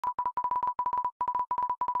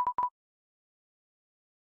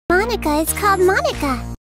Monaca is called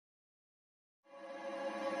Monaca.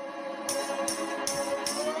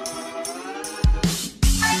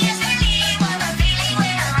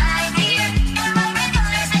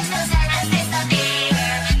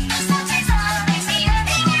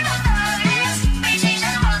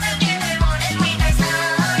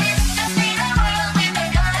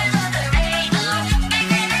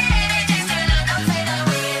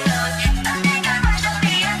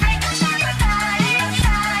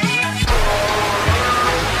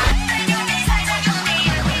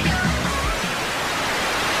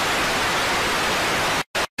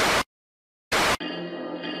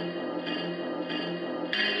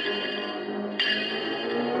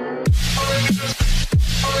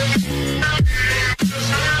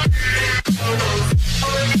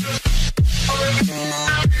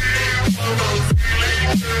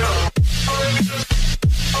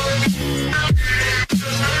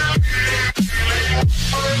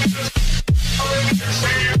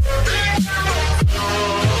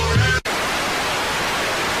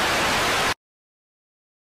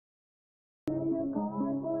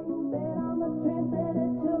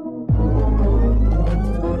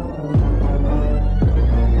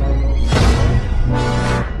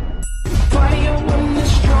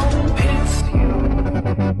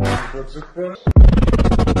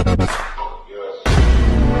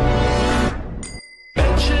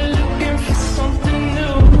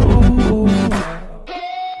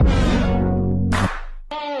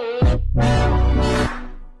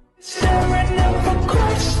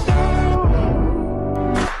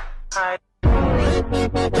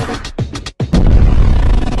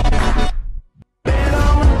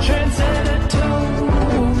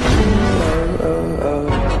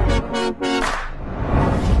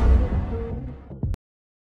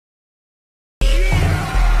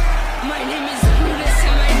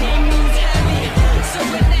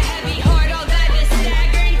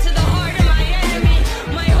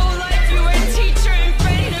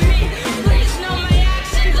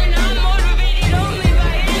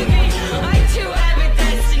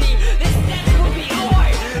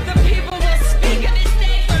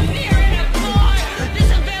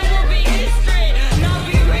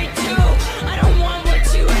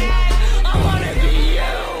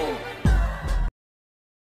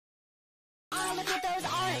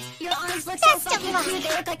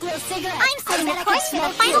 I'm sitting of course for the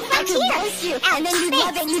final frontier. And then you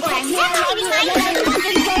love it, you can never be mine.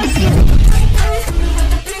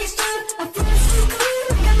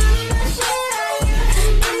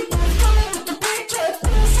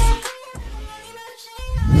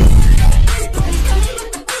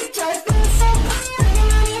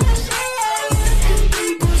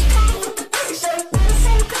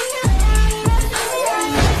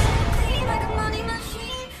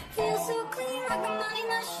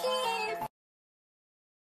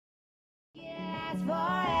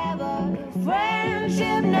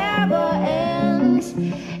 Friendship never ends.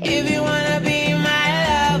 If you wanna be my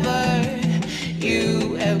lover,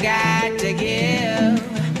 you have got to give.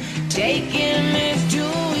 Taking is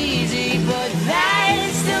too easy, but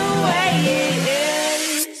that's the way it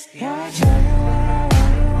is. Yeah, I tell you what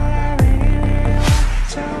I really need.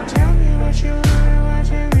 So tell me what you want, what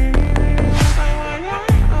you really need. I wanna. I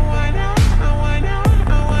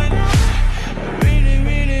really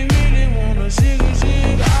wanna see you.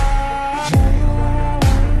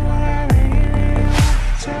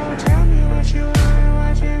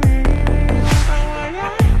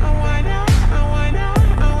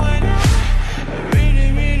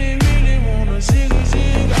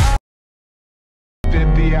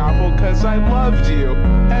 Cause I loved you,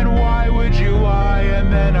 and why would you lie?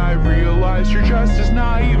 And then I realized you're just as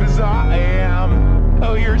naive as I am.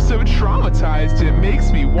 Oh, you're so traumatized, it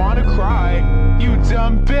makes me wanna cry. You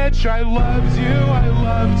dumb bitch, I loved you,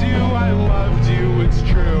 it's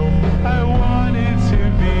true. I wanted